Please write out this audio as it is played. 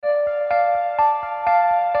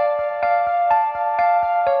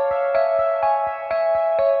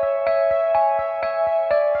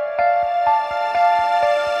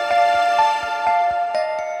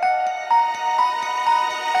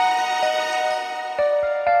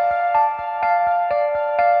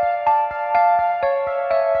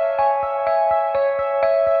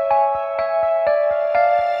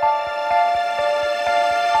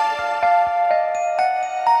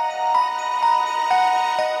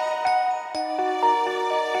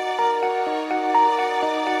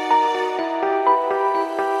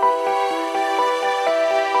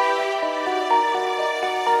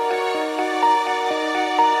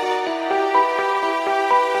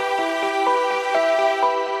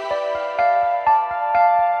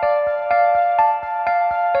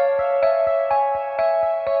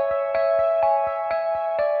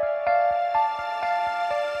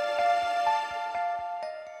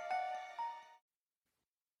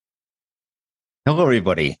Hello,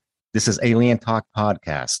 everybody. This is Alien Talk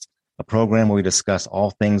Podcast, a program where we discuss all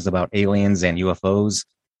things about aliens and UFOs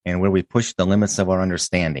and where we push the limits of our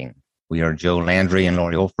understanding. We are Joe Landry and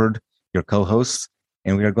Lori Olford, your co-hosts,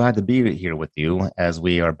 and we are glad to be here with you as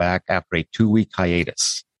we are back after a 2-week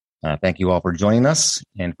hiatus. Thank you all for joining us.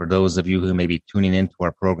 And for those of you who may be tuning into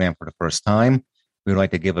our program for the first time, we would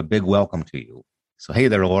like to give a big welcome to you. So, hey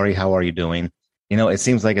there, Lori, how are you doing? You know, it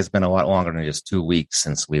seems like it's been a lot longer than just 2 weeks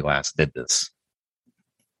since we last did this.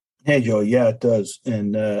 Hey, Joe. Yeah, it does.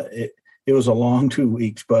 And it was a long 2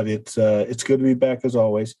 weeks, but it's good to be back as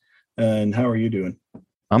always. And how are you doing?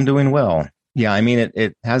 I'm doing well. Yeah, I mean,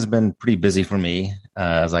 it has been pretty busy for me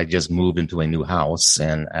as I just moved into a new house.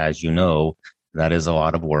 And as you know, that is a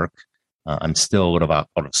lot of work. I'm still a little out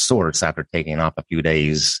of sorts after taking off a few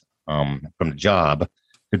days from the job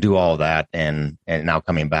to do all that and now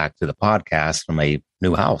coming back to the podcast from a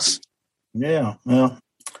new house. Yeah, well,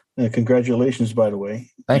 congratulations, by the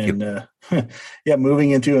way. Thank you. Yeah,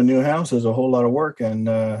 moving into a new house is a whole lot of work. And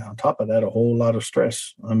on top of that, a whole lot of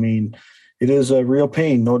stress. I mean, it is a real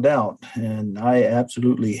pain, no doubt. And I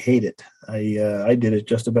absolutely hate it. I did it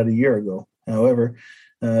just about a year ago. However,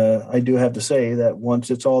 I do have to say that once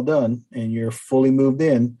it's all done and you're fully moved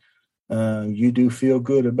in, you do feel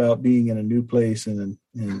good about being in a new place. And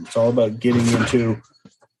it's all about getting into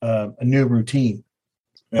a new routine.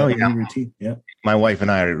 Oh, yeah. New routine. Yeah. My wife and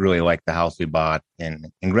I really like the house we bought, and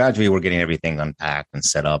gradually we're getting everything unpacked and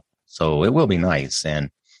set up. So it will be nice. And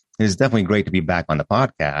it is definitely great to be back on the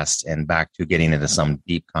podcast and back to getting into some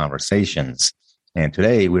deep conversations. And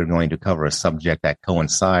today we're going to cover a subject that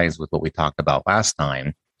coincides with what we talked about last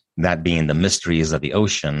time, that being the mysteries of the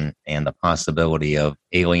ocean and the possibility of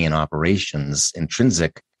alien operations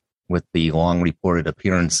intrinsic with the long reported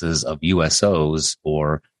appearances of USOs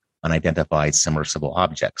or unidentified submersible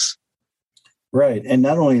objects. Right. And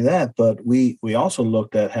not only that, but we also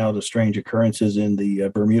looked at how the strange occurrences in the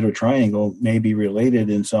Bermuda Triangle may be related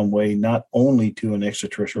in some way, not only to an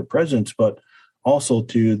extraterrestrial presence, but also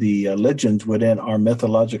to the legends within our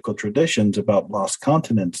mythological traditions about lost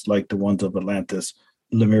continents like the ones of Atlantis,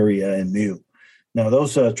 Lemuria, and Mu. Now,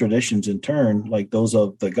 those traditions in turn, like those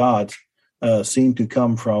of the gods, seem to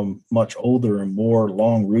come from much older and more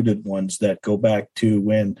long-rooted ones that go back to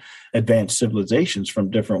when advanced civilizations from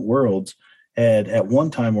different worlds had at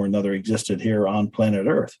one time or another existed here on planet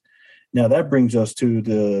Earth. Now, that brings us to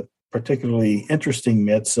the particularly interesting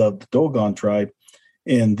myths of the Dogon tribe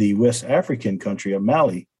in the West African country of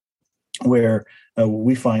Mali, where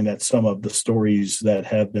we find that some of the stories that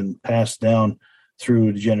have been passed down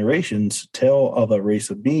through the generations tell of a race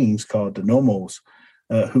of beings called the Nomos,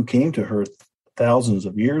 who came to Earth thousands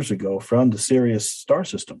of years ago from the Sirius star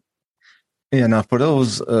system. Yeah, now for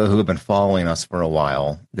those who have been following us for a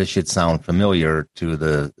while, this should sound familiar to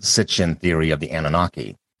the Sitchin theory of the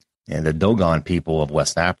Anunnaki. And the Dogon people of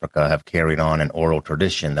West Africa have carried on an oral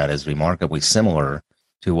tradition that is remarkably similar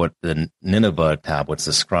to what the Nineveh tablets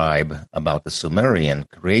describe about the Sumerian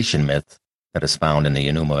creation myth that is found in the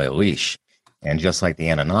Enuma Elish. And just like the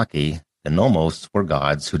Anunnaki, the Nomos were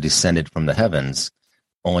gods who descended from the heavens,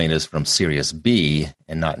 only it is from Sirius B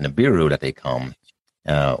and not Nibiru that they come.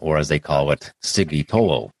 Or as they call it, Sigi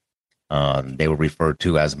Tolo. They were referred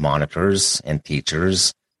to as monitors and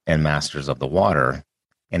teachers and masters of the water.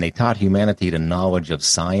 And they taught humanity the knowledge of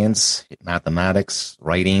science, mathematics,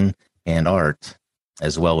 writing, and art,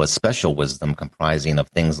 as well as special wisdom comprising of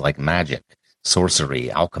things like magic,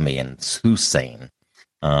 sorcery, alchemy, and soothsaying.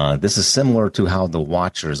 This is similar to how the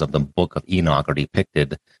Watchers of the Book of Enoch are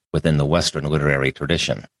depicted within the Western literary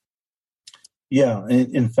tradition. Yeah,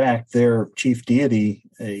 in fact, their chief deity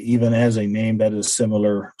even has a name that is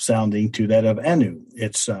similar sounding to that of Anu.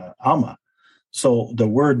 It's Amma. So the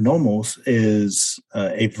word nomos is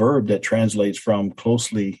a verb that translates from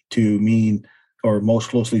closely to mean, or most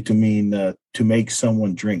closely to mean, to make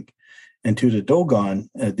someone drink. And to the Dogon,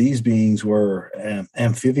 these beings were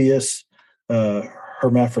amphibious,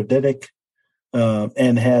 hermaphroditic,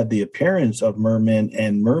 and had the appearance of mermen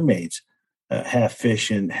and mermaids, half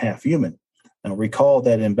fish and half human. Now, recall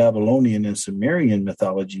that in Babylonian and Sumerian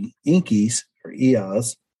mythology, Enki's, or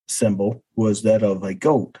Ea's, symbol was that of a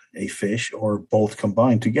goat, a fish, or both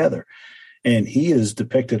combined together. And he is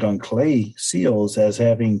depicted on clay seals as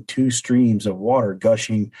having two streams of water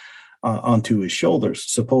gushing onto his shoulders,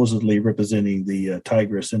 supposedly representing the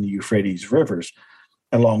Tigris and the Euphrates rivers,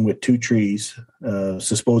 along with two trees,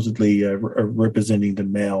 supposedly representing the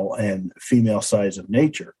male and female sides of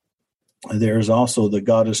nature. There's also the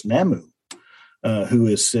goddess Namu, who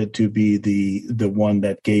is said to be the one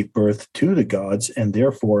that gave birth to the gods and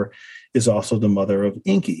therefore is also the mother of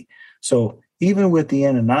Enki. So even with the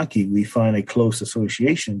Anunnaki, we find a close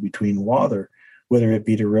association between water, whether it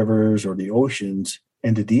be the rivers or the oceans,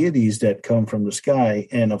 and the deities that come from the sky.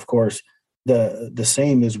 And of course, the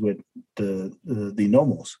same is with the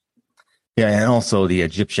Nomos. Yeah, and also the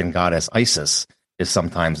Egyptian goddess Isis is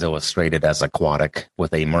sometimes illustrated as aquatic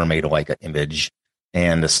with a mermaid-like image,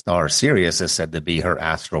 and the star Sirius is said to be her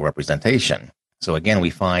astral representation. So again, we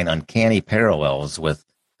find uncanny parallels with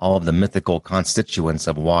all of the mythical constituents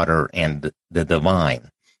of water and the divine.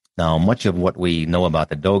 Now, much of what we know about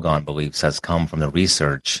the Dogon beliefs has come from the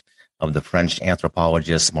research of the French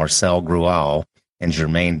anthropologists Marcel Grual and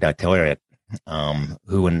Germaine Dutilleret,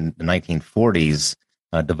 who in the 1940s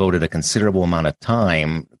devoted a considerable amount of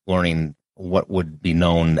time learning what would be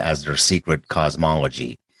known as their secret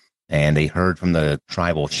cosmology. And they heard from the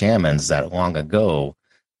tribal shamans that long ago,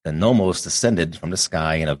 the Nomos descended from the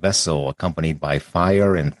sky in a vessel accompanied by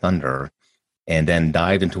fire and thunder, and then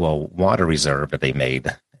dived into a water reserve that they made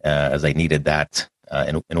as they needed that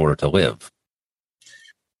in order to live.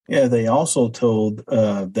 Yeah, they also told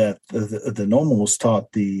that the Nomos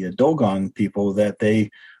taught the Dogon people that they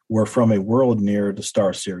were from a world near the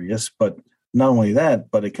star Sirius, but not only that,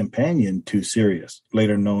 but a companion to Sirius,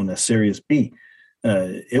 later known as Sirius B.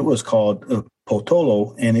 It was called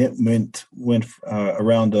Potolo, and it went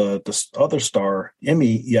around the other star,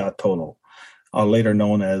 Imi-Yatolo, later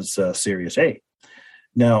known as Sirius A.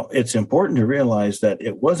 Now, it's important to realize that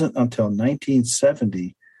it wasn't until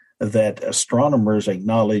 1970 that astronomers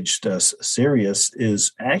acknowledged Sirius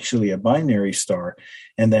is actually a binary star,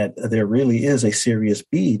 and that there really is a Sirius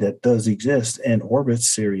B that does exist and orbits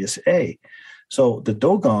Sirius A. So the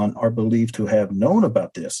Dogon are believed to have known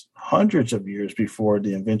about this hundreds of years before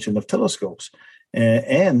the invention of telescopes,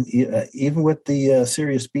 and even with the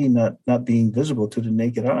Sirius B not being visible to the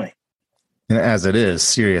naked eye. And as it is,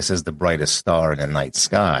 Sirius is the brightest star in the night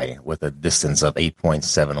sky with a distance of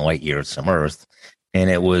 8.7 light years from Earth. And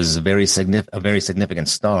it was a very significant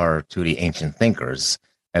star to the ancient thinkers,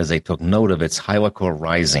 as they took note of its Hyakor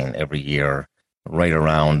rising every year right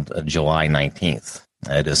around July 19th.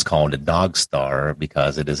 It is called a dog star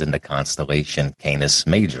because it is in the constellation Canis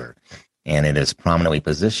Major, and it is prominently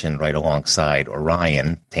positioned right alongside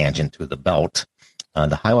Orion, tangent to the belt.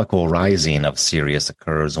 The Hyakor rising of Sirius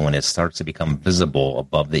occurs when it starts to become visible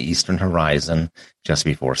above the eastern horizon just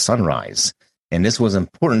before sunrise. And this was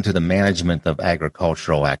important to the management of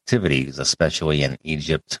agricultural activities, especially in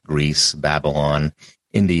Egypt, Greece, Babylon,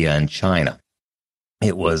 India, and China.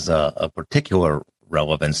 It was a particular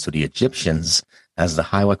relevance to the Egyptians, as the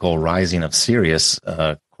Hyakor rising of Sirius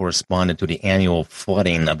corresponded to the annual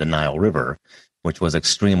flooding of the Nile River, which was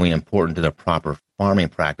extremely important to the proper farming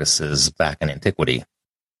practices back in antiquity.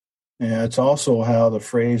 Yeah, it's also how the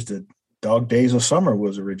phrase "the dog days of summer"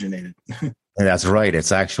 was originated. That's right.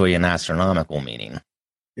 It's actually an astronomical meaning.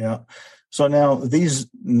 Yeah. So now these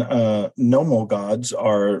Nomo gods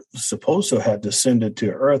are supposed to have descended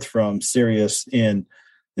to Earth from Sirius in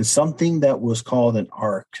something that was called an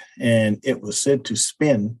arc, and it was said to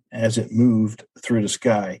spin as it moved through the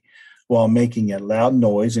sky while making a loud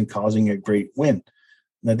noise and causing a great wind.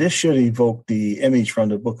 Now, this should evoke the image from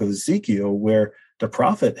the book of Ezekiel, where the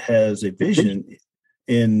prophet has a vision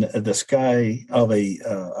in the sky of a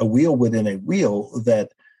wheel within a wheel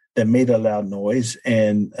that made a loud noise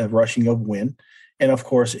and a rushing of wind. And of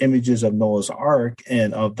course, images of Noah's Ark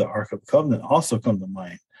and of the Ark of Covenant also come to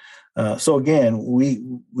mind. So again,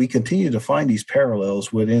 we continue to find these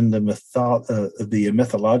parallels within the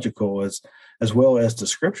mythological as well as the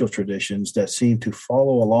scriptural traditions that seem to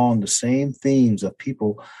follow along the same themes of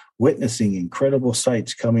people witnessing incredible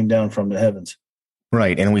sights coming down from the heavens.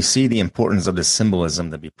 Right, and we see the importance of the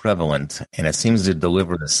symbolism to be prevalent, and it seems to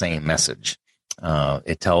deliver the same message.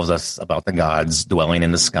 It tells us about the gods dwelling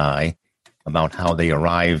in the sky, about how they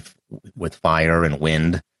arrive with fire and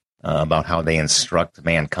wind, about how they instruct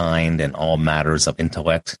mankind in all matters of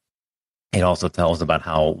intellect. It also tells about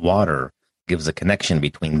how water gives a connection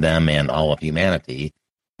between them and all of humanity,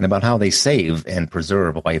 and about how they save and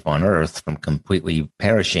preserve life on Earth from completely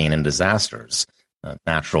perishing in disasters,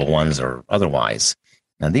 natural ones or otherwise.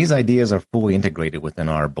 Now, these ideas are fully integrated within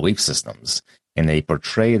our belief systems, and they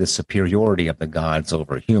portray the superiority of the gods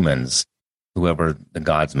over humans, whoever the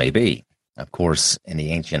gods may be. Of course, in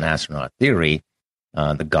the ancient astronaut theory,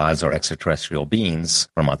 the gods are extraterrestrial beings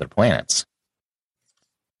from other planets.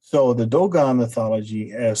 So the Dogon mythology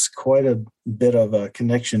has quite a bit of a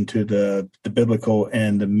connection to the biblical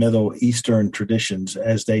and the Middle Eastern traditions,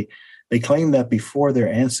 as they claim that before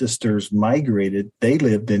their ancestors migrated, they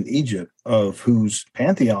lived in Egypt, of whose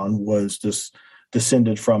pantheon was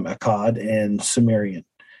descended from Akkad and Sumerian.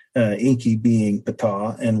 Enki being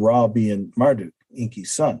Ptah and Ra being Marduk,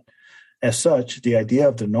 Enki's son. As such, the idea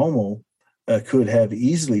of the Nommo could have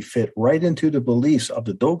easily fit right into the beliefs of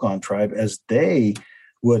the Dogon tribe, as they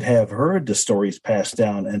would have heard the stories passed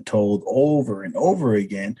down and told over and over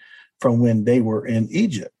again from when they were in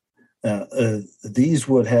Egypt. These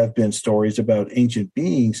would have been stories about ancient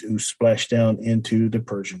beings who splashed down into the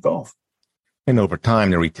Persian Gulf. And over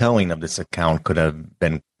time, the retelling of this account could have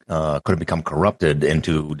become corrupted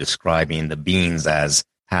into describing the beings as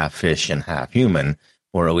half fish and half human,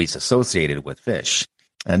 or at least associated with fish.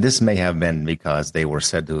 And this may have been because they were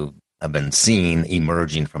said to have been seen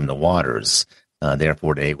emerging from the waters.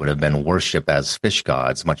 Therefore, they would have been worshipped as fish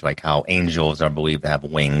gods, much like how angels are believed to have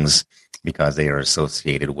wings because they are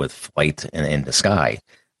associated with flight in the sky.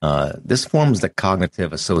 This forms the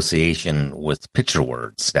cognitive association with picture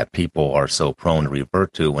words that people are so prone to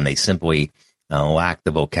revert to when they simply lack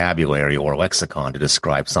the vocabulary or lexicon to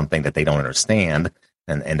describe something that they don't understand,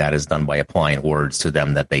 and that is done by applying words to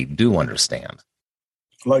them that they do understand.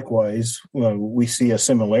 Likewise, we see a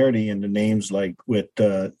similarity in the names, like with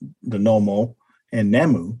the Nommo and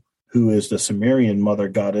Nemu, who is the Sumerian mother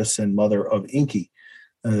goddess and mother of Enki.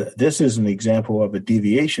 This is an example of a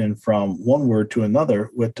deviation from one word to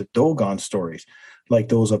another with the Dogon stories, like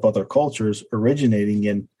those of other cultures originating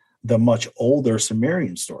in the much older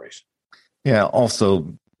Sumerian stories. Yeah,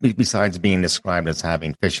 also, besides being described as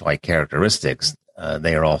having fish-like characteristics,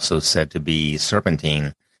 they are also said to be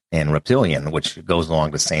serpentine and reptilian, which goes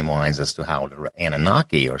along the same lines as to how the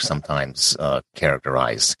Anunnaki are sometimes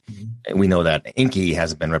characterized. Mm-hmm. We know that Enki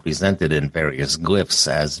has been represented in various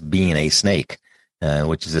glyphs as being a snake,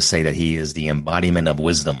 which is to say that he is the embodiment of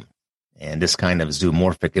wisdom. And this kind of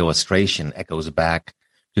zoomorphic illustration echoes back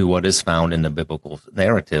to what is found in the biblical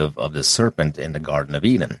narrative of the serpent in the Garden of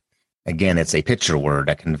Eden. Again, it's a picture word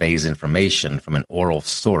that conveys information from an oral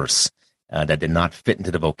source that did not fit into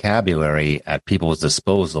the vocabulary at people's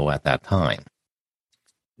disposal at that time.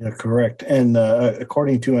 Yeah, correct. And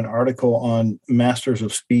according to an article on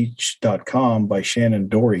mastersofspeech.com by Shannon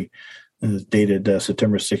Dory, dated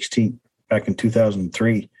September 16th, back in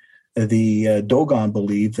 2003, the Dogon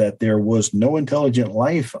believed that there was no intelligent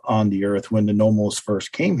life on the earth when the Nomos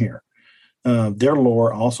first came here. Their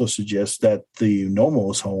lore also suggests that the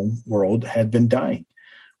Nomos' home world had been dying,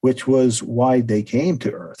 which was why they came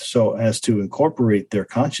to Earth, so as to incorporate their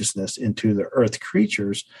consciousness into the Earth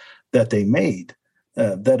creatures that they made,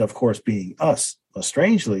 that, of course, being us. But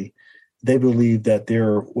strangely, they believed that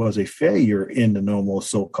there was a failure in the Nomos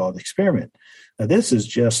so-called experiment. Now, this is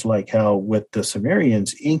just like how with the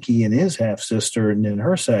Sumerians, Enki and his half-sister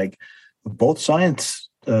Ninhursag, both scientist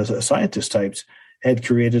types, had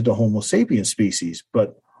created the Homo sapiens species,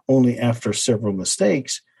 but only after several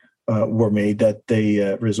mistakes were made that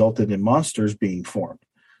they resulted in monsters being formed.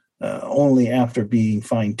 Only after being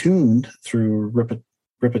fine-tuned through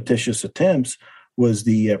repetitious attempts was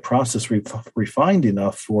the process refined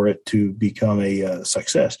enough for it to become a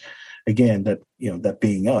success. Again, that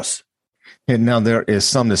being us. And now there is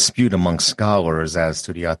some dispute among scholars as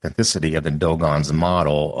to the authenticity of the Dogon's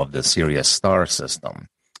model of the Sirius star system.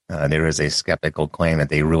 There is a skeptical claim that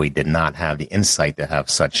they really did not have the insight to have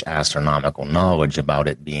such astronomical knowledge about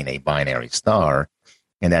it being a binary star,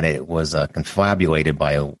 and that it was confabulated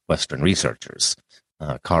by Western researchers.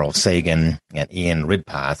 Carl Sagan and Ian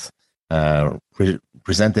Ridpath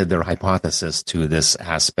presented their hypothesis to this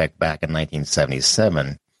aspect back in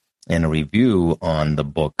 1977 in a review on the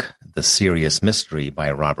book The Sirius Mystery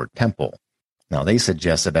by Robert Temple. Now, they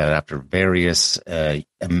suggested that after various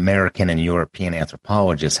American and European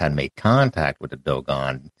anthropologists had made contact with the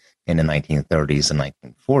Dogon in the 1930s and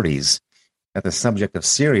 1940s, that the subject of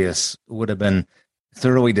Sirius would have been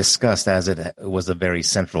thoroughly discussed, as it was a very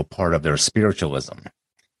central part of their spiritualism.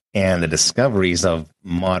 And the discoveries of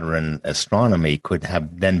modern astronomy could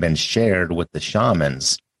have then been shared with the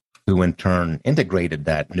shamans, who in turn integrated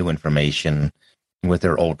that new information with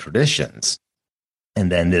their old traditions. And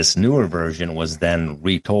then this newer version was then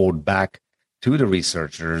retold back to the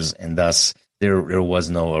researchers, and thus there was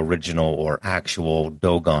no original or actual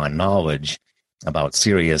Dogon knowledge about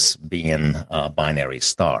Sirius being a binary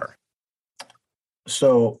star.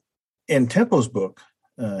 So in Temple's book,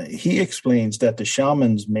 he explains that the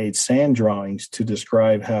shamans made sand drawings to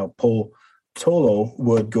describe how Po Tolo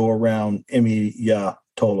would go around Emiya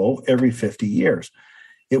Tolo every 50 years.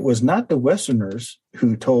 It was not the Westerners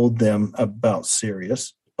who told them about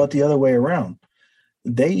Sirius, but the other way around.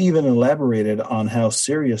 They even elaborated on how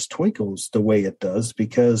Sirius twinkles the way it does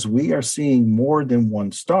because we are seeing more than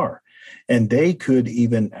one star. And they could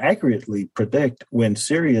even accurately predict when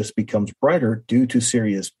Sirius becomes brighter due to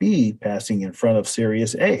Sirius B passing in front of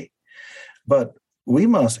Sirius A. But we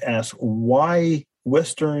must ask why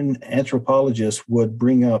Western anthropologists would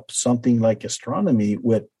bring up something like astronomy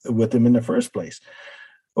with them in the first place.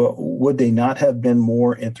 Would they not have been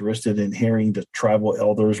more interested in hearing the tribal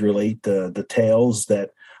elders relate the tales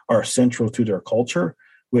that are central to their culture,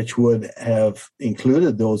 which would have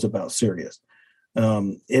included those about Sirius?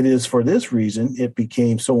 It is for this reason it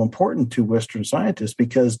became so important to Western scientists,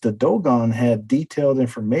 because the Dogon had detailed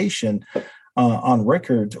information on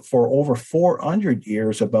record for over 400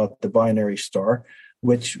 years about the binary star,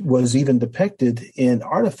 which was even depicted in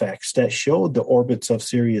artifacts that showed the orbits of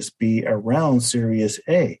Sirius B around Sirius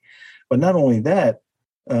A. But not only that,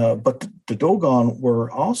 but the Dogon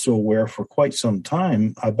were also aware for quite some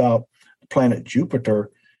time about the planet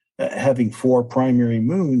Jupiter having 4 primary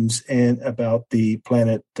moons, and about the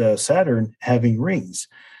planet Saturn having rings.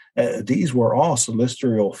 These were all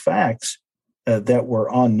celestial facts that were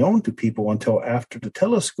unknown to people until after the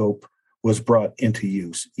telescope was brought into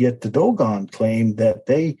use. Yet the Dogon claimed that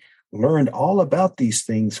they learned all about these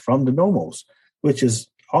things from the Nomos, which is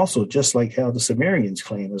also just like how the Sumerians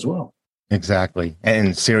claim as well. Exactly.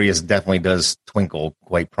 And Sirius definitely does twinkle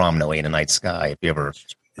quite prominently in the night sky. If you ever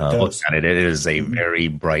look at it, it is a very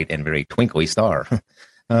bright and very twinkly star.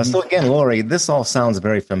 So again, Laurie, this all sounds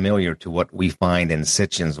very familiar to what we find in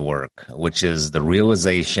Sitchin's work, which is the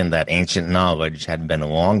realization that ancient knowledge had been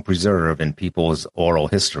long preserved in people's oral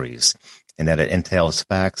histories, and that it entails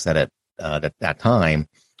facts that at that time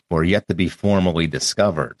were yet to be formally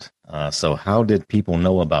discovered. So how did people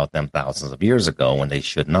know about them thousands of years ago when they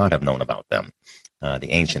should not have known about them? The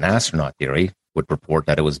ancient astronaut theory would purport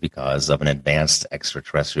that it was because of an advanced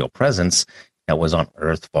extraterrestrial presence that was on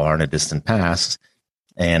Earth far in a distant past,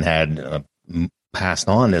 and had passed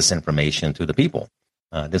on this information to the people.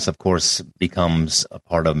 This, of course, becomes a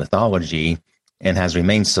part of mythology and has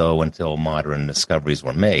remained so until modern discoveries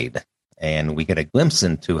were made. And we get a glimpse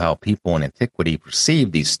into how people in antiquity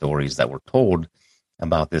perceived these stories that were told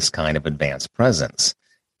about this kind of advanced presence.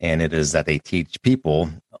 And it is that they teach people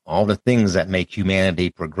all the things that make humanity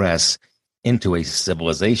progress into a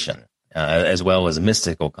civilization, as well as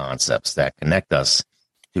mystical concepts that connect us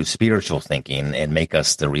to spiritual thinking and make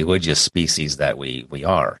us the religious species that we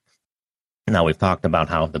are. Now, we've talked about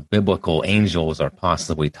how the biblical angels are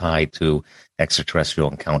possibly tied to extraterrestrial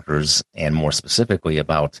encounters, and more specifically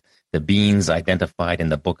about the beings identified in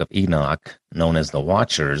the Book of Enoch, known as the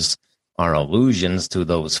Watchers, are allusions to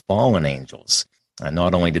those fallen angels.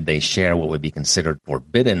 Not only did they share what would be considered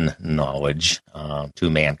forbidden knowledge to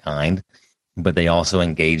mankind, but they also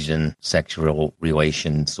engaged in sexual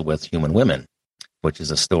relations with human women, which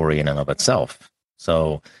is a story in and of itself.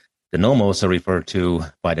 So the Nomos are referred to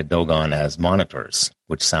by the Dogon as monitors,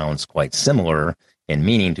 which sounds quite similar in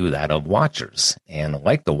meaning to that of watchers. And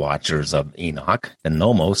like the Watchers of Enoch, the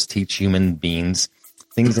Nomos teach human beings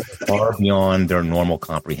things that are far beyond their normal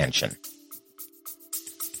comprehension.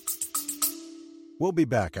 We'll be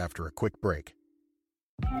back after a quick break.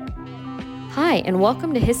 Hi, and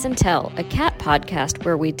welcome to Hiss and Tell, a cat podcast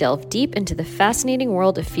where we delve deep into the fascinating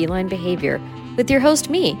world of feline behavior with your host,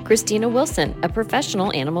 me, Christina Wilson, a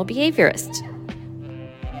professional animal behaviorist.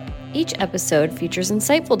 Each episode features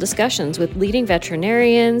insightful discussions with leading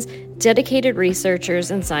veterinarians, dedicated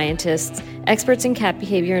researchers and scientists, experts in cat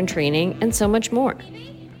behavior and training, and so much more.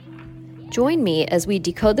 Join me as we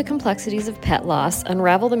decode the complexities of pet loss,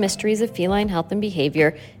 unravel the mysteries of feline health and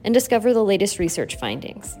behavior, and discover the latest research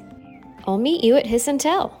findings. I'll meet you at Hiss and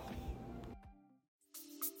Tell.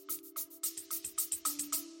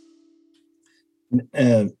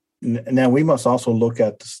 Now, we must also look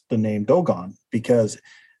at the name Dogon, because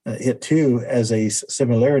it too has a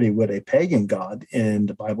similarity with a pagan god in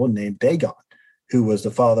the Bible named Dagon, who was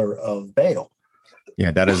the father of Baal.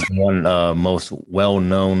 Yeah, that is one most well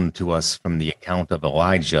known to us from the account of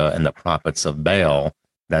Elijah and the prophets of Baal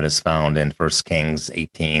that is found in 1 Kings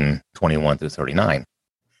 18:21 through 39.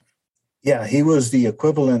 Yeah, he was the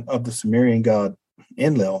equivalent of the Sumerian god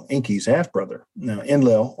Enlil, Enki's half-brother. Now,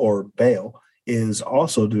 Enlil, or Baal, is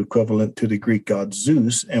also the equivalent to the Greek god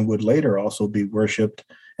Zeus, and would later also be worshipped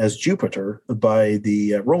as Jupiter by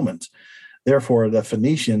the Romans. Therefore, the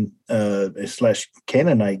Phoenician /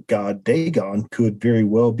 Canaanite god Dagon could very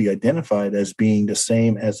well be identified as being the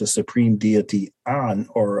same as the supreme deity An,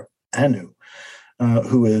 or Anu,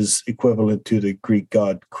 who is equivalent to the Greek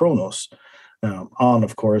god Kronos. An,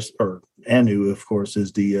 of course, or Anu, of course,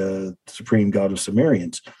 is the supreme god of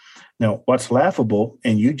Sumerians. Now, what's laughable,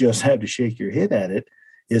 and you just have to shake your head at it,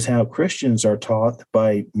 is how Christians are taught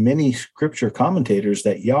by many scripture commentators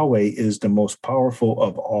that Yahweh is the most powerful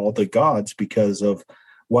of all the gods because of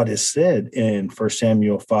what is said in 1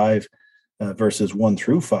 Samuel 5, verses 1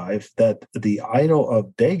 through 5, that the idol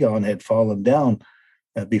of Dagon had fallen down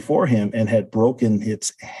before him and had broken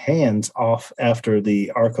its hands off after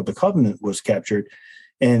the Ark of the Covenant was captured,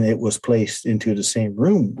 and it was placed into the same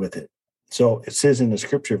room with it. So it says in the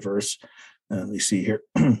scripture verse, let me see here.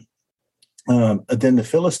 Then the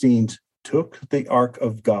Philistines took the ark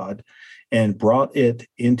of God and brought it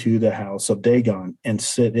into the house of Dagon and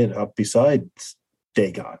set it up beside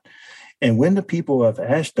Dagon. And when the people of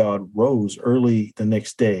Ashdod rose early the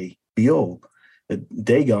next day, behold,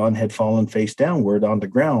 Dagon had fallen face downward on the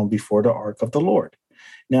ground before the ark of the Lord.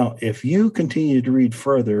 Now, if you continue to read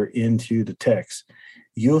further into the text,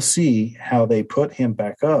 you'll see how they put him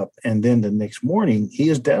back up, and then the next morning he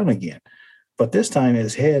is down again. But this time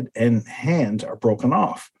his head and hands are broken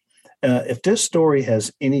off. If this story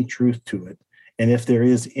has any truth to it, and if there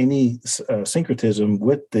is any syncretism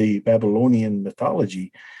with the Babylonian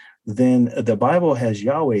mythology, then the Bible has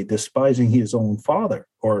Yahweh despising his own father,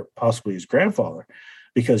 or possibly his grandfather,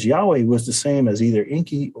 because Yahweh was the same as either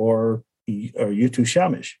Enki or Utu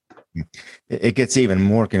Shamish. It gets even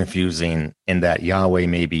more confusing in that Yahweh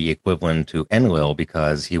may be equivalent to Enlil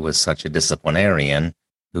because he was such a disciplinarian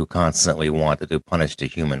who constantly wanted to punish the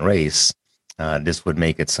human race. This would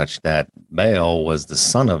make it such that Baal was the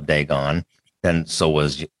son of Dagon, and so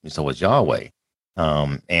was Yahweh.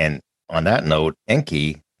 And on that note,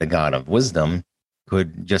 Enki, the god of wisdom,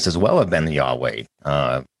 could just as well have been Yahweh.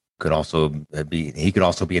 He could also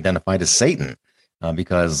be identified as Satan,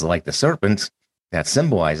 because like the serpent that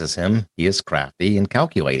symbolizes him, he is crafty and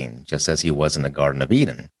calculating, just as he was in the Garden of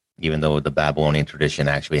Eden, even though the Babylonian tradition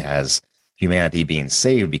actually has humanity being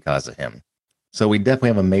saved because of him. So we definitely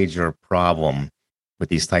have a major problem with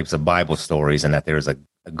these types of Bible stories, and that there's a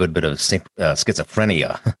good bit of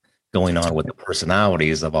schizophrenia going on with the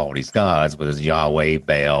personalities of all these gods, whether it's Yahweh,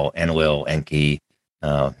 Baal, Enlil, Enki.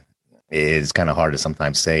 It's kind of hard to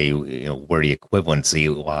sometimes say, where the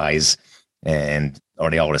equivalency lies, and are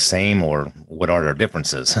they all the same, or what are their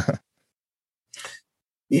differences?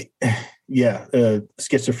 Yeah,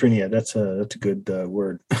 schizophrenia. That's a good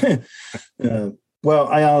word. Well,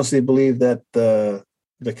 I honestly believe that the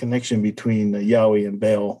connection between Yahweh and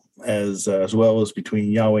Baal, as well as between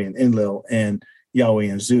Yahweh and Enlil and Yahweh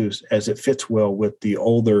and Zeus, as it fits well with the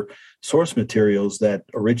older source materials that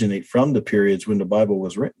originate from the periods when the Bible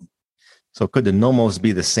was written. So could the Nomos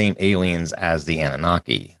be the same aliens as the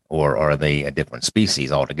Anunnaki, or are they a different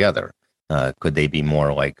species altogether? Could they be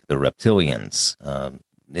more like the reptilians?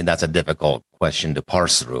 And that's a difficult question to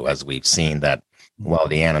parse through, as we've seen that while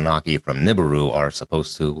the Anunnaki from Nibiru are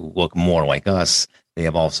supposed to look more like us, they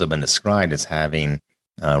have also been described as having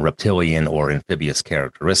reptilian or amphibious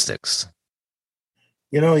characteristics.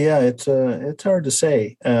 It's hard to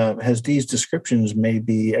say, as these descriptions may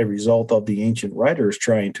be a result of the ancient writers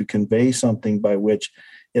trying to convey something by which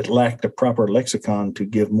it lacked a proper lexicon to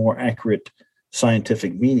give more accurate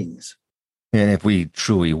scientific meanings. And if we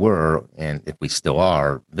truly were, and if we still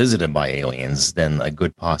are, visited by aliens, then a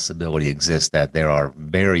good possibility exists that there are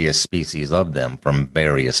various species of them from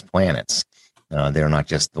various planets. They're not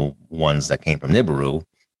just the ones that came from Nibiru.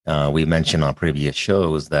 We mentioned on previous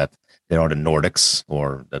shows that there are the Nordics,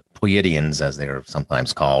 or the Pleiadians, as they're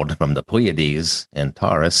sometimes called, from the Pleiades in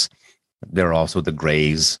Taurus. There are also the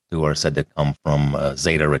Greys, who are said to come from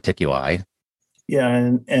Zeta Reticuli. Yeah,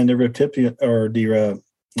 and the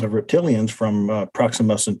reptilians from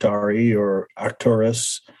Proxima Centauri or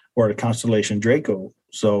Arcturus or the constellation Draco.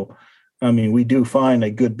 So, we do find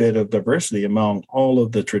a good bit of diversity among all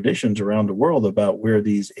of the traditions around the world about where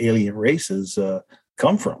these alien races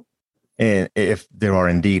come from. And if there are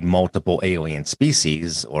indeed multiple alien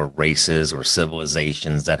species or races or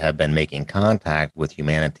civilizations that have been making contact with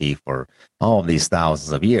humanity for all of these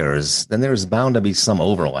thousands of years, then there's bound to be some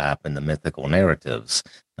overlap in the mythical narratives,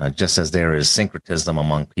 just as there is syncretism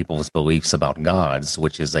among people's beliefs about gods,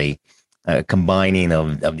 which is a combining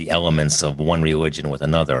of the elements of one religion with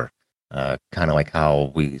another, kind of like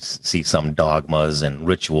how we see some dogmas and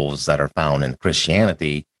rituals that are found in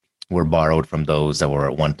Christianity were borrowed from those that were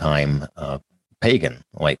at one time pagan,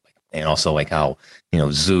 and also like how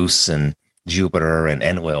Zeus and Jupiter and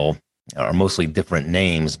Enlil are mostly different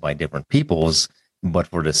names by different peoples, but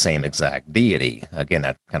for the same exact deity. Again,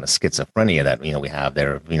 that kind of schizophrenia that we have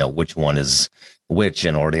there. Which one is which,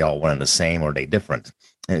 and are they all one and the same, or are they different?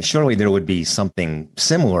 And surely there would be something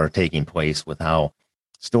similar taking place with how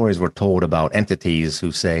stories were told about entities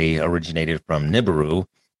who say originated from Nibiru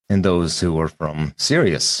and those who are from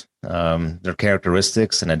Sirius. Their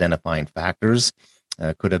characteristics and identifying factors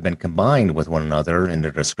could have been combined with one another in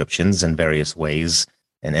their descriptions in various ways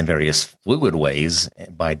and in various fluid ways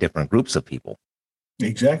by different groups of people.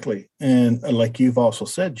 Exactly. And like you've also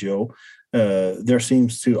said, Joe, there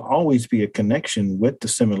seems to always be a connection with the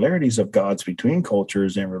similarities of gods between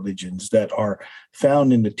cultures and religions that are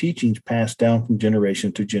found in the teachings passed down from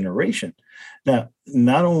generation to generation. Now,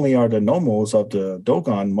 not only are the Nomos of the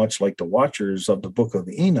Dogon much like the Watchers of the Book of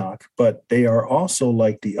Enoch, but they are also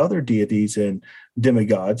like the other deities and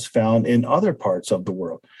demigods found in other parts of the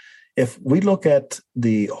world. If we look at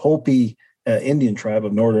the Hopi Indian tribe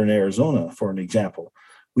of northern Arizona, for an example,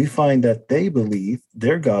 we find that they believe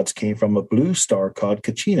their gods came from a blue star called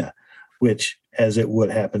Kachina, which, as it would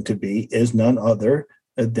happen to be, is none other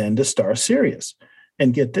than the star Sirius.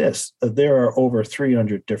 And get this, there are over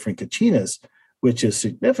 300 different Kachinas, which is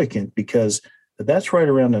significant because that's right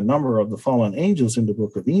around the number of the fallen angels in the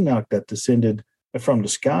Book of Enoch that descended from the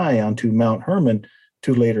sky onto Mount Hermon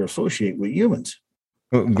to later associate with humans.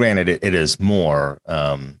 Granted, it is more.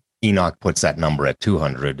 Enoch puts that number at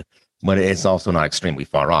 200, but it's also not extremely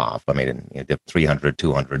far off. I mean, 300,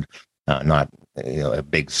 200, not a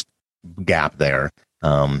big gap there.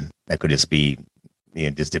 That could just be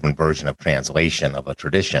just different version of translation of a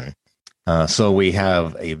tradition. So we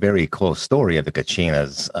have a very close story of the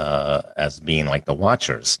Kachinas as being like the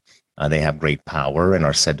Watchers. They have great power and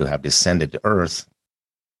are said to have descended to Earth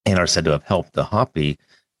and are said to have helped the Hopi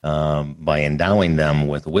by endowing them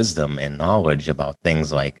with wisdom and knowledge about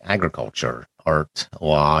things like agriculture, art,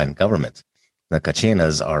 law, and government. The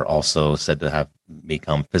Kachinas are also said to have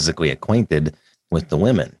become physically acquainted with the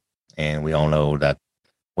women. And we all know that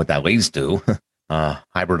what that leads to,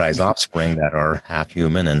 hybridized offspring that are half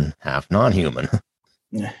human and half non-human.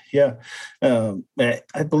 Yeah.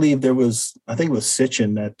 I believe I think it was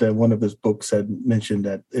Sitchin that one of his books had mentioned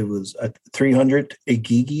that it was 300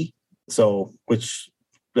 Igigi. So,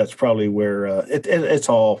 that's probably where it's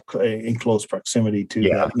all in close proximity to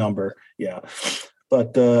that number. Yeah.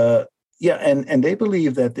 But and they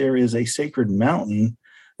believe that there is a sacred mountain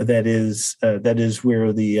that is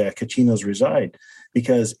where the Kachinas reside,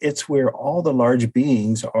 because it's where all the large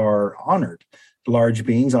beings are honored. Large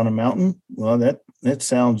beings on a mountain, well, that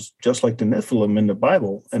sounds just like the Nephilim in the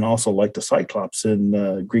Bible, and also like the Cyclops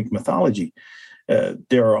in Greek mythology.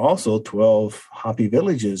 There are also 12 Hopi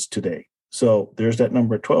villages today. So there's that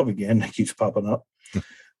number 12 again that keeps popping up.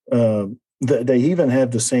 They even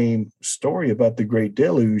have the same story about the Great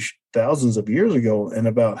Deluge thousands of years ago, and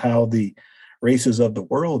about how the races of the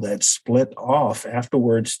world that split off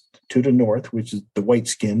afterwards to the north, which is the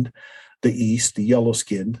white-skinned, the east, the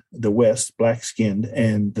yellow-skinned, the west, black-skinned,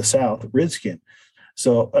 and the south, red-skinned.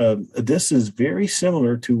 So this is very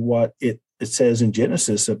similar to what it says in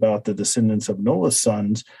Genesis about the descendants of Noah's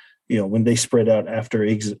sons, when they spread out after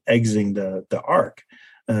exiting the ark.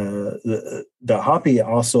 The Hopi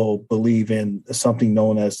also believe in something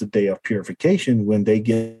known as the Day of Purification, when they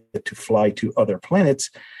get to fly to other planets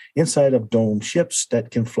inside of domed ships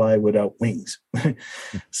that can fly without wings.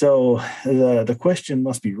 So the question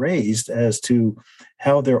must be raised as to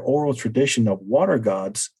how their oral tradition of water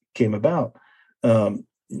gods came about.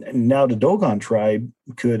 Now, the Dogon tribe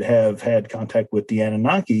could have had contact with the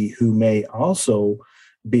Anunnaki, who may also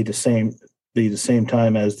be the same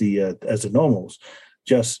time as the Nomos,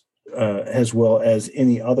 just as well as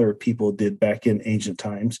any other people did back in ancient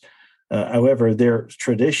times. However, their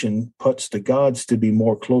tradition puts the gods to be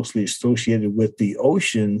more closely associated with the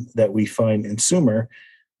ocean that we find in Sumer,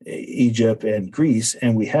 Egypt, and Greece,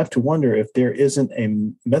 and we have to wonder if there isn't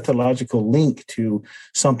a mythological link to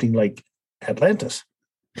something like Atlantis.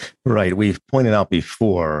 Right. We've pointed out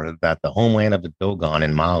before that the homeland of the Dogon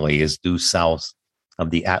in Mali is due south of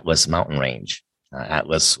the Atlas mountain range.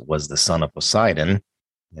 Atlas was the son of Poseidon,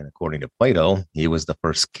 and according to Plato, he was the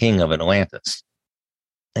first king of Atlantis.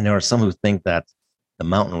 And there are some who think that the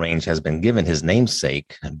mountain range has been given his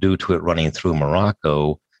namesake due to it running through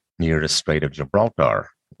Morocco near the Strait of Gibraltar,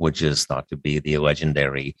 which is thought to be the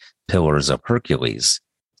legendary Pillars of Hercules.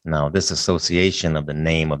 Now, this association of the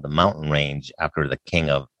name of the mountain range after the king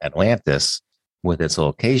of Atlantis with its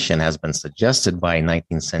location has been suggested by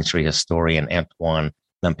 19th century historian Antoine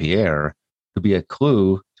Lempereur to be a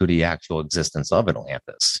clue to the actual existence of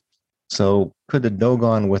Atlantis. So could the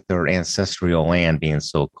Dogon, with their ancestral land being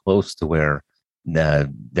so close to where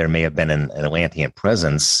there may have been an Atlantean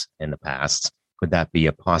presence in the past, could that be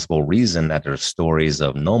a possible reason that their stories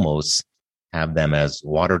of Nomos have them as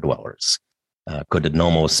water dwellers? Could the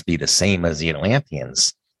Nomos be the same as the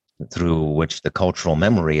Atlanteans? through which the cultural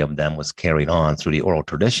memory of them was carried on through the oral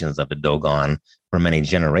traditions of the Dogon for many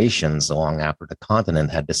generations long after the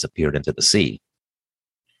continent had disappeared into the sea.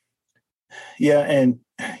 Yeah, and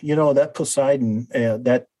that Poseidon,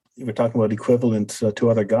 that we're talking about equivalents to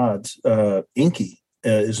other gods. Enki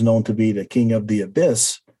is known to be the king of the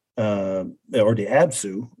abyss, or the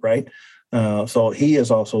Absu, right? So he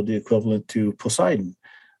is also the equivalent to Poseidon.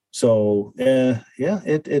 So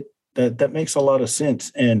that makes a lot of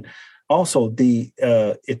sense. And also the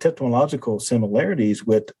etymological similarities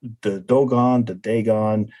with the Dogon, the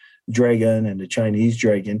Dagon dragon, and the Chinese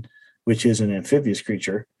dragon, which is an amphibious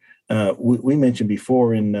creature. We mentioned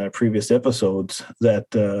before in previous episodes that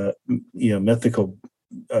mythical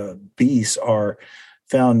beasts are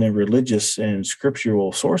found in religious and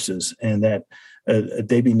scriptural sources, and that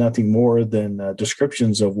they be nothing more than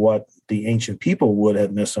descriptions of what the ancient people would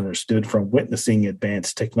have misunderstood from witnessing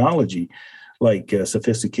advanced technology like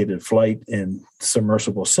sophisticated flight and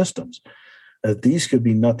submersible systems. These could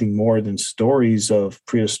be nothing more than stories of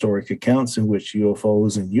prehistoric accounts in which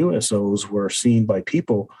UFOs and USOs were seen by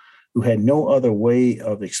people who had no other way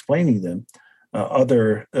of explaining them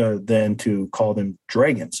other than to call them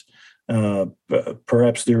dragons.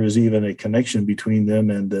 Perhaps there is even a connection between them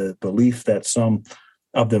and the belief that some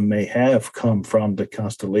of them may have come from the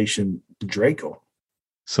constellation Draco.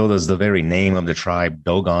 So does the very name of the tribe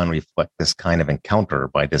Dogon reflect this kind of encounter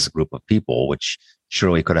by this group of people, which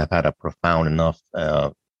surely could have had a profound enough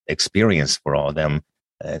experience for all of them,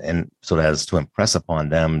 and so as to impress upon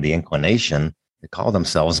them the inclination to call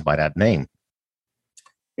themselves by that name?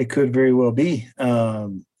 It could very well be.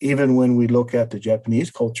 Even when we look at the Japanese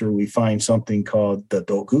culture, we find something called the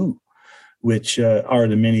dogu, which are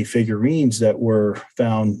the many figurines that were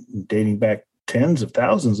found dating back tens of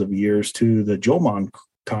thousands of years to the Jomon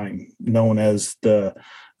time, known as the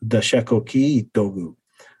Shakoki dogu.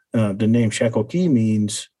 The name Shakoki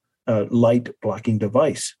means light blocking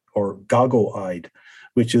device or goggle-eyed,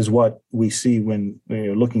 which is what we see when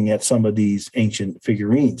we're looking at some of these ancient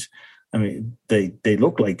figurines. I mean, they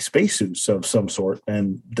look like spacesuits of some sort.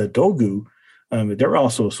 And the dogu, they're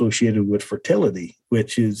also associated with fertility,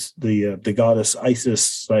 which is the goddess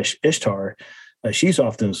Isis / Ishtar. She's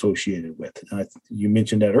often associated with. You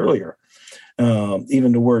mentioned that earlier.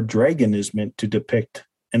 Even the word dragon is meant to depict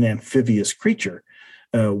an amphibious creature,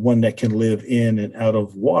 one that can live in and out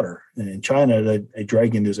of water. And in China, a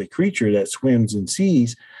dragon is a creature that swims in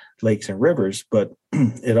seas, lakes, and rivers, but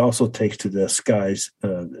it also takes to the skies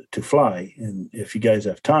to fly. And if you guys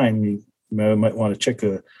have time, you might want to check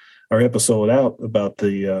our episode out about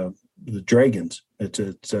the dragons.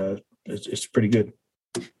 It's pretty good.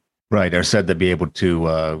 Right. They're said to be able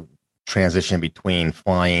to transition between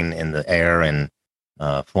flying in the air and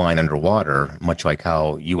flying underwater, much like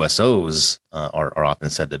how USOs are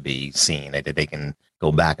often said to be seen. They can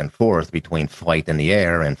go back and forth between flight in the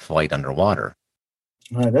air and flight underwater.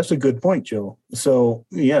 That's a good point, Joe. So,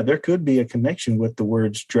 yeah, there could be a connection with the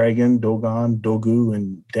words dragon, Dogon, Dogu,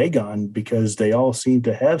 and Dagon, because they all seem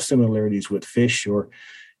to have similarities with fish or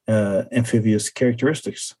amphibious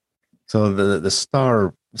characteristics. So the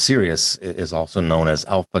star Sirius is also known as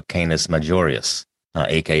Alpha Canis Majoris,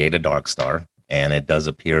 a.k.a. the Dark Star, and it does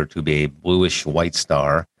appear to be a bluish-white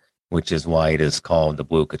star, which is why it is called the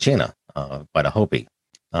Blue Kachina by the Hopi.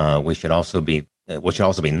 What should also be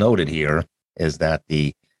noted here is that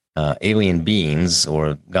the alien beings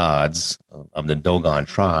or gods of the Dogon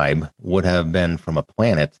tribe would have been from a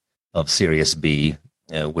planet of Sirius B,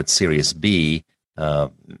 with Sirius B,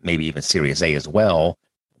 maybe even Sirius A as well,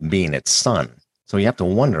 being its sun. So you have to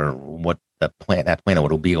wonder what that planet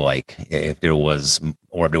would be like if there was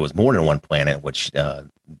more than one planet which the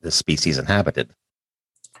species inhabited.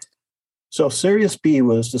 So Sirius B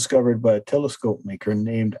was discovered by a telescope maker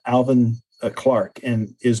named Alvin Clark,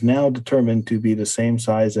 and is now determined to be the same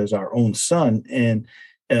size as our own sun, and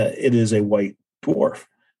it is a white dwarf.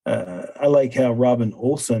 I like how Robin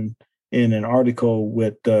Olson, in an article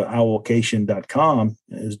with owlcation.com,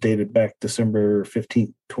 is dated back December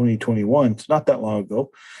 15th, 2021. It's not that long ago.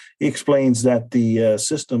 He explains that the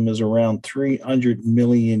system is around 300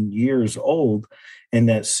 million years old, and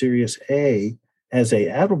that Sirius A has a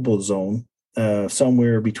habitable zone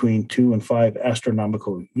somewhere between 2 and 5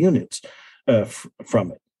 astronomical units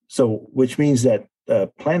from it. So, which means that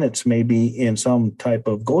planets may be in some type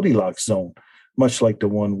of Goldilocks zone, much like the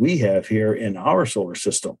one we have here in our solar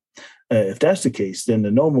system. If that's the case, then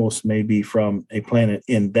the Nomos may be from a planet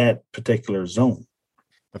in that particular zone.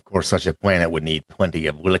 Of course, such a planet would need plenty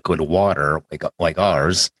of liquid water like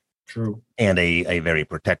ours. True. And a very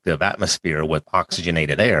protective atmosphere with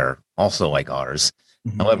oxygenated air, also like ours.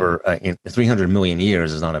 Mhm. However, 300 million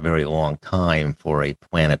years is not a very long time for a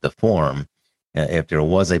planet to form. If there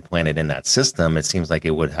was a planet in that system, it seems like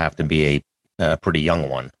it would have to be a pretty young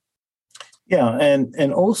one. Yeah,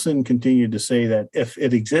 and Olson continued to say that if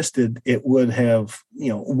it existed, it would have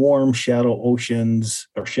warm, shallow oceans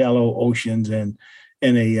and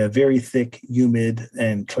a very thick, humid,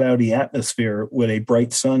 and cloudy atmosphere with a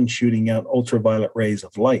bright sun shooting out ultraviolet rays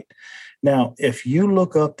of light. Now, if you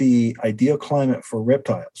look up the ideal climate for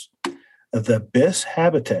reptiles, the best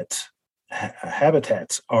habitats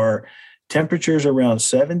are temperatures around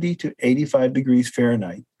 70 to 85 degrees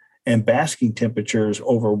Fahrenheit and basking temperatures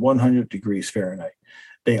over 100 degrees Fahrenheit.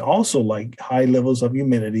 They also like high levels of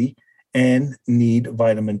humidity and need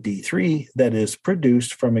vitamin D3 that is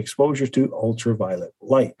produced from exposure to ultraviolet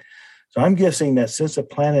light. So I'm guessing that since a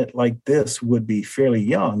planet like this would be fairly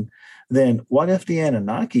young, then what if the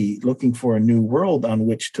Anunnaki, looking for a new world on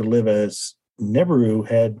which to live as Nibiru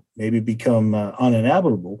had maybe become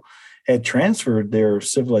uninhabitable, had transferred their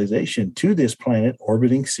civilization to this planet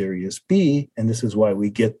orbiting Sirius B, and this is why we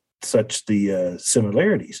get such the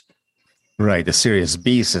similarities. Right. The Sirius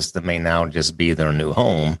B system may now just be their new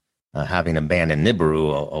home, having abandoned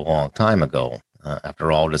Nibiru a long time ago.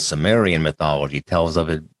 After all, the Sumerian mythology tells of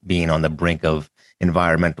it being on the brink of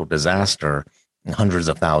environmental disaster hundreds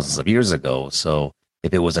of thousands of years ago. So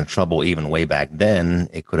if it was in trouble even way back then,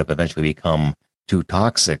 it could have eventually become too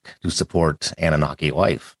toxic to support Anunnaki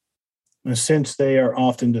life. And since they are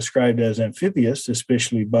often described as amphibious,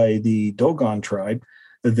 especially by the Dogon tribe,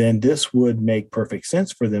 then this would make perfect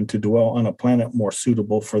sense for them to dwell on a planet more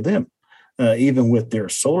suitable for them. Even with their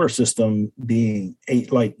solar system being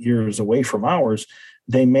 8 light years away from ours,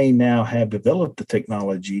 they may now have developed the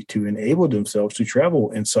technology to enable themselves to travel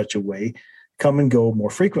in such a way, come and go more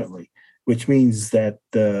frequently, which means that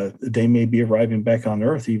they may be arriving back on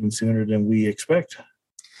Earth even sooner than we expect.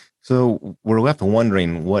 So we're left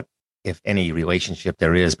wondering what, if any, relationship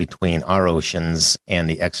there is between our oceans and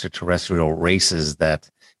the extraterrestrial races that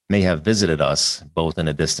may have visited us, both in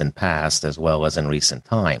the distant past as well as in recent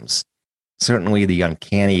times. Certainly the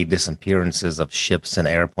uncanny disappearances of ships and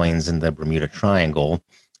airplanes in the Bermuda Triangle,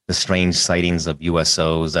 the strange sightings of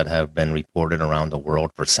USOs that have been reported around the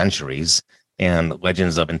world for centuries, and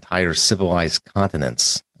legends of entire civilized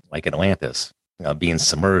continents, like Atlantis, being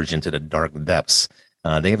submerged into the dark depths.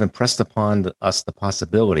 They have impressed upon us the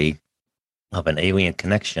possibility of an alien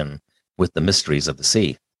connection with the mysteries of the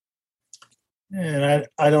sea. And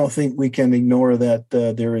I don't think we can ignore that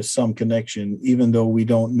there is some connection, even though we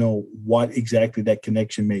don't know what exactly that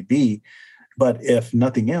connection may be. But if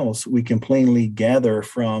nothing else, we can plainly gather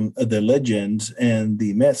from the legends and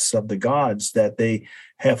the myths of the gods that they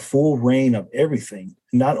have full reign of everything,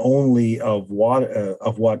 not only of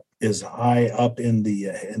what is high up in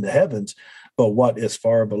the heavens, but what is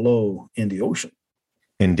far below in the ocean.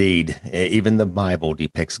 Indeed, even the Bible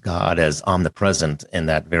depicts God as omnipresent in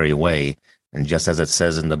that very way. And just as it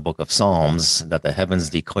says in the book of Psalms, that the heavens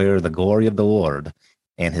declare the glory of the Lord,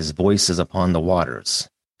 and his voice is upon the waters.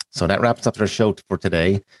 So that wraps up our show for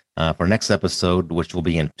today. For next episode, which will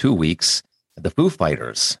be in 2 weeks, the Foo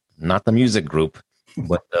Fighters, not the music group,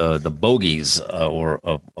 but the bogies, or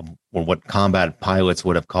what combat pilots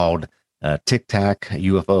would have called Tic Tac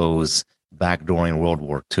UFOs back during World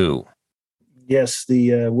War II. Yes,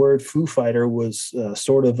 the word Foo Fighter was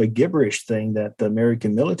sort of a gibberish thing that the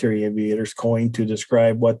American military aviators coined to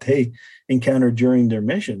describe what they encountered during their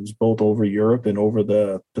missions, both over Europe and over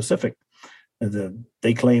the Pacific.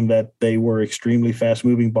 They claimed that they were extremely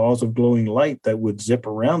fast-moving balls of glowing light that would zip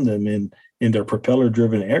around them in their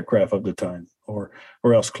propeller-driven aircraft of the time, or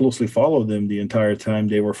else closely follow them the entire time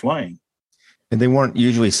they were flying. And they weren't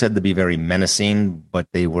usually said to be very menacing, but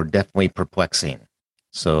they were definitely perplexing.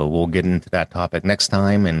 So we'll get into that topic next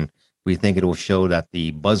time, and we think it will show that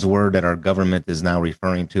the buzzword that our government is now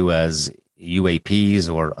referring to as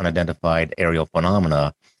UAPs, or unidentified aerial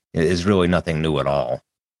phenomena, is really nothing new at all.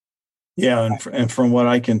 Yeah, and from what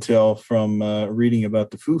I can tell from reading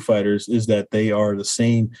about the Foo Fighters is that they are the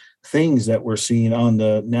same things that were seen on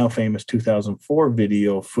the now famous 2004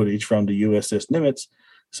 video footage from the USS Nimitz.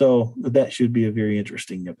 So that should be a very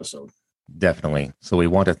interesting episode. Definitely. So we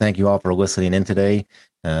want to thank you all for listening in today.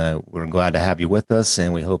 We're glad to have you with us,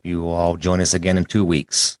 and we hope you all join us again in 2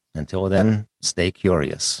 weeks. Until then, stay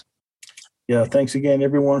curious. Yeah, thanks again,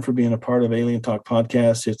 everyone, for being a part of Alien Talk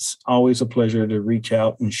Podcast. It's always a pleasure to reach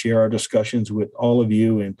out and share our discussions with all of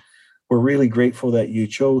you, and we're really grateful that you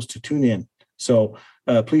chose to tune in. So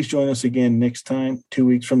please join us again next time, 2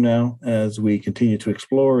 weeks from now, as we continue to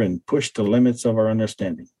explore and push the limits of our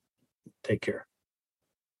understanding. Take care.